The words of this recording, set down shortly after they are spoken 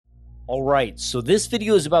Alright, so this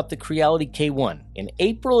video is about the Creality K1. In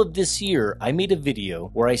April of this year, I made a video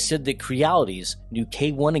where I said that Creality's new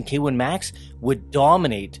K1 and K1 Max would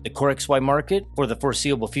dominate the corexy market for the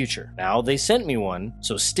foreseeable future. Now, they sent me one,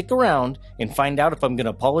 so stick around and find out if I'm going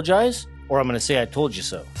to apologize or I'm going to say I told you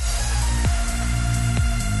so.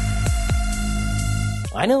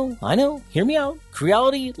 I know, hear me out.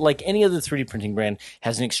 Creality, like any other 3D printing brand,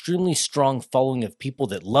 has an extremely strong following of people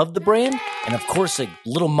that love the brand, and of course a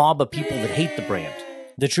little mob of people that hate the brand.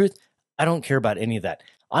 The truth, I don't care about any of that.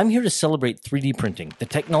 I'm here to celebrate 3D printing, the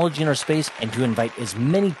technology in our space, and to invite as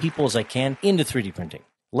many people as I can into 3D printing.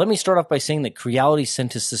 Let me start off by saying that Creality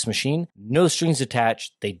sent us this machine, no strings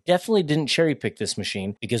attached. They definitely didn't cherry pick this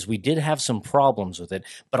machine because we did have some problems with it,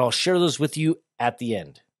 but I'll share those with you at the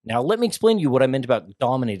end. Now, let me explain to you what I meant about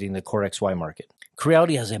dominating the corexy market.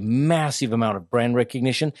 Creality has a massive amount of brand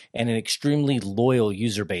recognition and an extremely loyal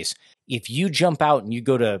user base. If you jump out and you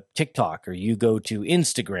go to TikTok or you go to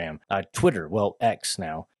Instagram, Twitter, well, X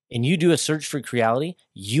now, and you do a search for Creality,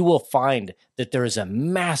 you will find that there is a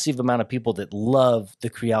massive amount of people that love the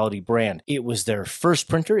Creality brand. It was their first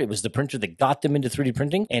printer. It was the printer that got them into 3D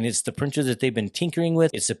printing, and it's the printer that they've been tinkering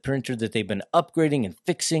with. It's the printer that they've been upgrading and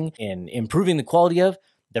fixing and improving the quality of.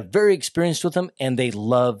 They're very experienced with them, and they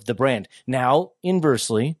love the brand. Now,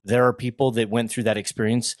 inversely, there are people that went through that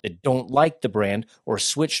experience that don't like the brand or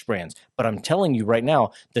switched brands. But I'm telling you right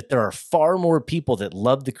now that there are far more people that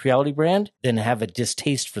love the Creality brand than have a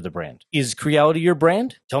distaste for the brand. Is Creality your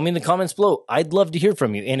brand? Tell me in the comments below. I'd love to hear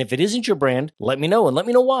from you. And if it isn't your brand, let me know, and let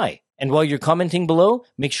me know why. And while you're commenting below,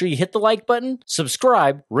 make sure you hit the like button,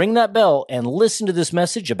 subscribe, ring that bell, and listen to this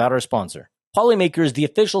message about our sponsor. Polymaker is the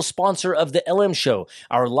official sponsor of the LM Show,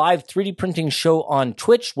 our live 3D printing show on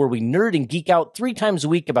Twitch, where we nerd and geek out 3 times a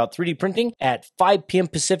week about 3D printing at 5 p.m.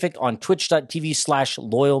 Pacific on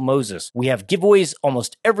twitch.tv/loyalmoses. We have giveaways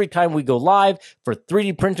almost every time we go live for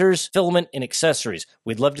 3D printers, filament, and accessories.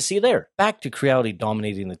 We'd love to see you there. Back to Creality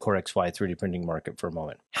dominating the corexy 3D printing market for a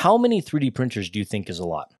moment. How many 3D printers do you think is a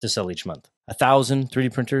lot to sell each month? 1,000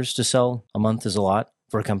 3D printers to sell a month is a lot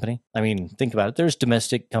for a company? I mean, think about it. There's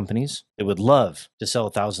domestic companies that would love to sell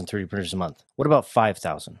 1,000 3D printers a month. What about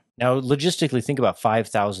 5,000? Now, logistically, think about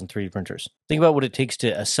 5,000 3D printers. Think about what it takes to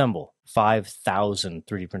assemble 5,000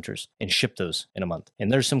 3D printers and ship those in a month.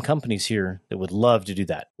 And there's some companies here that would love to do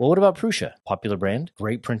that. Well, what about Prusa? Popular brand,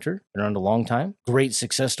 great printer, been around a long time, great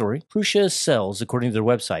success story. Prusa sells, according to their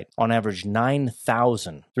website, on average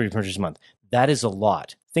 9,000 3D printers a month. That is a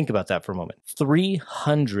lot. Think about that for a moment.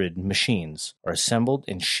 300 machines are assembled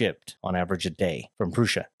and shipped on average a day from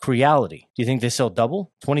Prusa. Creality, do you think they sell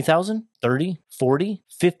double? 20,000? 30? 40?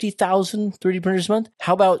 50,000 3D printers a month?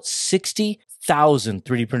 How about 60,000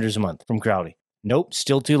 3D printers a month from Creality? Nope,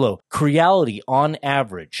 still too low. Creality, on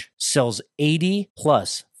average, sells 80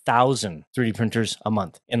 plus 1,000 3D printers a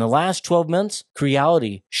month. In the last 12 months,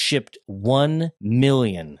 Creality shipped 1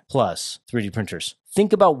 million plus 3D printers.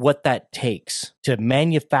 Think about what that takes to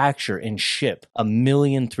manufacture and ship 1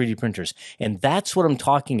 million 3D printers. And that's what I'm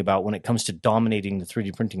talking about when it comes to dominating the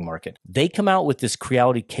 3D printing market. They come out with this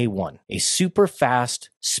Creality K1, a super fast,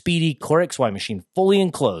 speedy corexy machine, fully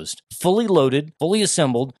enclosed, fully loaded, fully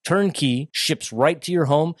assembled, turnkey, ships right to your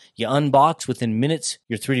home. You unbox within minutes,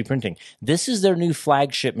 you're 3D printing. This is their new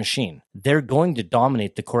flagship machine. They're going to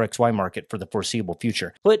dominate the corexy market for the foreseeable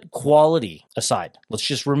future. Put quality aside. Let's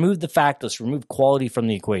just remove the fact, let's remove quality from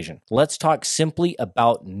the equation. Let's talk simply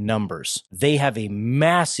about numbers. They have a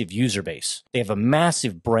massive user base. They have a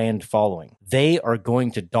massive brand following. They are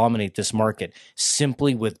going to dominate this market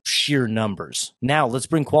simply with sheer numbers. Now, let's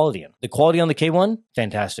bring quality in. The quality on the K1,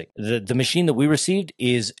 fantastic. The machine that we received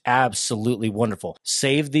is absolutely wonderful.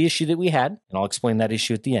 Save the issue that we had, and I'll explain that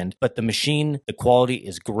issue at the end, but the machine, the quality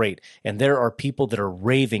is great. And there are people that are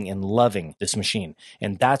raving and loving this machine.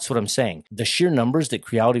 And that's what I'm saying. The sheer numbers that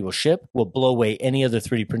Creality will ship will blow away any other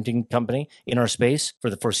 3D printing company in our space for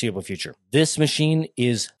the foreseeable future. This machine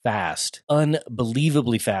is fast,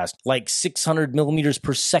 unbelievably fast, like 600 millimeters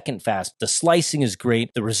per second fast. The slicing is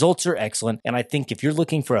great. The results are excellent. And I think if you're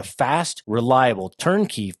looking for a fast, reliable,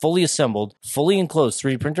 turnkey, fully assembled, fully enclosed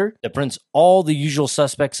 3D printer that prints all the usual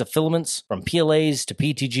suspects of filaments from PLAs to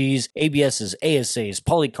PETGs, ABSs, ASAs,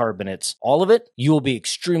 polycarbonates, all of it, you will be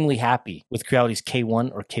extremely happy with Creality's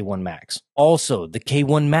K1 or K1 Max. Also, the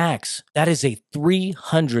K1 Max, that is a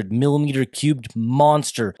 300 millimeter cubed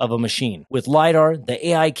monster of a machine. With LiDAR, the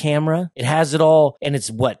AI camera, it has it all, and it's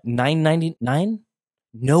what, $999?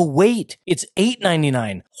 No, wait, it's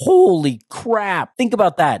 $899. Holy crap. Think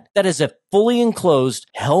about that. That is a fully enclosed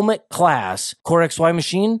helmet class corexy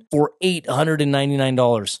machine for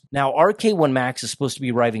 $899. Now, our K1 Max is supposed to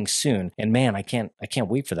be arriving soon, and man, I can't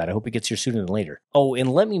wait for that. I hope it gets here sooner than later. Oh,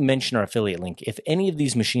 and let me mention our affiliate link. If any of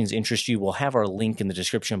these machines interest you, we'll have our link in the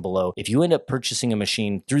description below. If you end up purchasing a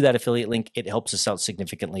machine through that affiliate link, it helps us out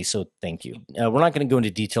significantly, so thank you. We're not going to go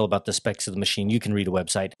into detail about the specs of the machine. You can read a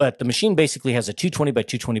website, but the machine basically has a 220 by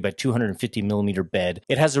 220 by 250 millimeter bed.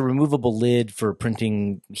 It has a removable lid for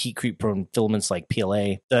printing heat creep prone filaments like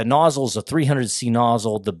PLA. The nozzle is a 300C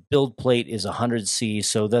nozzle. The build plate is 100C,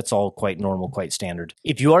 so that's all quite normal, quite standard.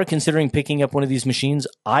 If you are considering picking up one of these machines,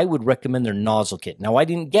 I would recommend their nozzle kit. Now, I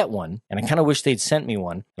didn't get one, and I kind of wish they'd sent me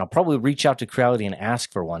one, and I'll probably reach out to Creality and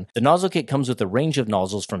ask for one. The nozzle kit comes with a range of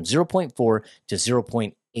nozzles from 0.4 to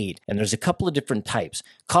 0.8. And there's a couple of different types: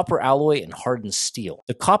 copper alloy and hardened steel.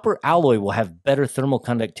 The copper alloy will have better thermal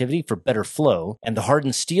conductivity for better flow, and the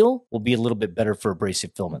hardened steel will be a little bit better for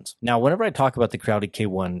abrasive filaments. Now, whenever I talk about the Creality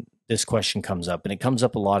K1, this question comes up, and it comes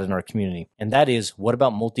up a lot in our community, and that is, what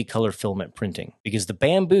about multicolor filament printing? Because the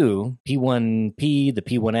Bambu, P1P, the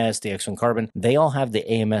P1S, the X1 Carbon, they all have the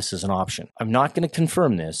AMS as an option. I'm not going to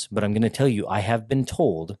confirm this, but I'm going to tell you I have been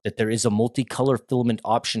told that there is a multicolor filament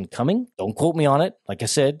option coming. Don't quote me on it. Like I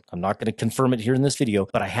said, I'm not going to confirm it here in this video,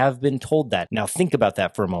 but I have been told that. Now think about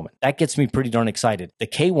that for a moment. That gets me pretty darn excited. The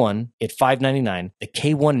K1 at $599, the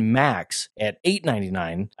K1 Max at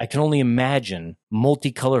 $899. I can only imagine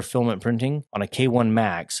multicolor filament printing on a K1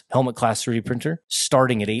 Max helmet class 3D printer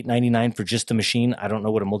starting at $899 for just the machine. I don't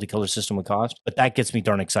know what a multicolor system would cost, but that gets me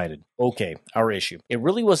darn excited. Okay, our issue. It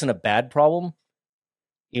really wasn't a bad problem.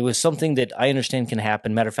 It was something that I understand can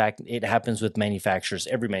happen. Matter of fact, it happens with manufacturers,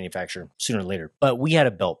 every manufacturer, sooner or later. But we had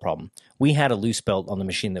a belt problem. We had a loose belt on the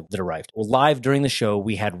machine that arrived. Well, live during the show,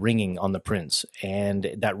 we had ringing on the prints,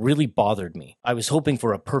 and that really bothered me. I was hoping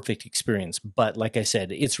for a perfect experience, but like I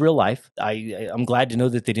said, it's real life. I'm glad to know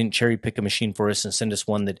that they didn't cherry pick a machine for us and send us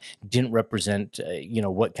one that didn't represent,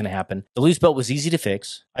 what can happen. The loose belt was easy to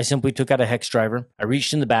fix. I simply took out a hex driver. I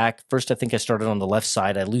reached in the back. First, I think I started on the left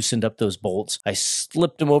side. I loosened up those bolts. I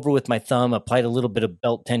slipped them over with my thumb, applied a little bit of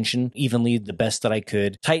belt tension evenly, the best that I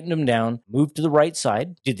could, tightened them down, moved to the right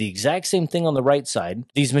side, did the exact same thing on the right side.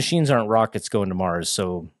 These machines aren't rockets going to Mars,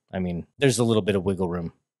 so, there's a little bit of wiggle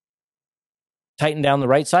room. Tightened down the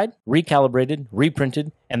right side, recalibrated,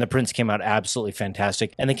 reprinted, and the prints came out absolutely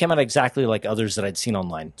fantastic. And they came out exactly like others that I'd seen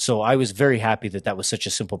online. So I was very happy that that was such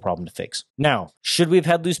a simple problem to fix. Now, should we have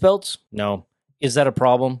had loose belts? No. Is that a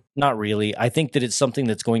problem? Not really. I think that it's something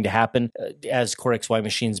that's going to happen as corexy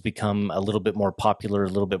machines become a little bit more popular, a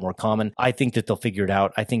little bit more common. I think that they'll figure it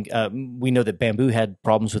out. I think we know that Bambu had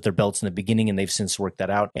problems with their belts in the beginning, and they've since worked that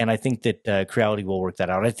out. And I think that Creality will work that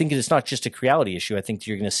out. I think it's not just a Creality issue. I think that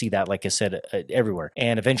you're going to see that, like I said, everywhere.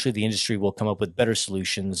 And eventually the industry will come up with better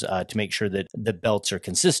solutions to make sure that the belts are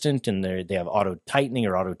consistent and they have auto tightening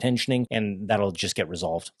or auto tensioning, and that'll just get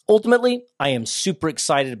resolved. Ultimately, I am super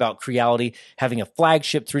excited about Creality having a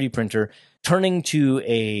flagship 3D printer turning to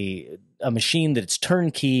a machine that's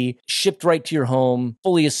turnkey, shipped right to your home,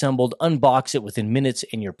 fully assembled, unbox it within minutes,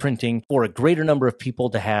 and you're printing for a greater number of people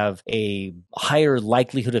to have a higher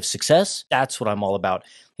likelihood of success. That's what I'm all about.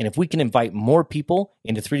 And if we can invite more people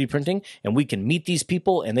into 3D printing and we can meet these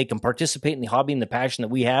people and they can participate in the hobby and the passion that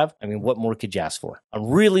we have, what more could you ask for? I'm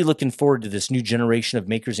really looking forward to this new generation of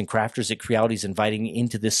makers and crafters that Creality is inviting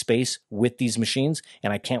into this space with these machines,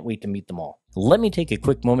 and I can't wait to meet them all. Let me take a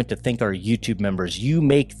quick moment to thank our YouTube members. You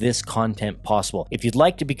make this content possible. If you'd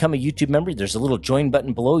like to become a YouTube member, there's a little join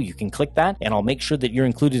button below. You can click that, and I'll make sure that you're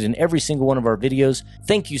included in every single one of our videos.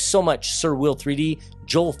 Thank you so much, Sir Will 3D,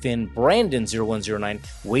 Joel Finn,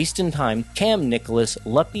 Brandon0109, Waste in Time, Cam Nicholas,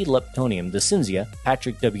 Luppy Leptonium, The Cinzia,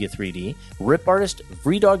 Patrick W3D, Rip Artist,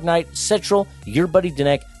 Vreedog Knight, Setral, Your Buddy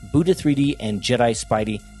Dinek, Buddha 3D, and Jedi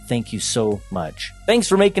Spidey. Thank you so much. Thanks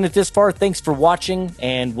for making it this far. Thanks for watching,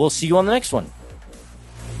 and we'll see you on the next one.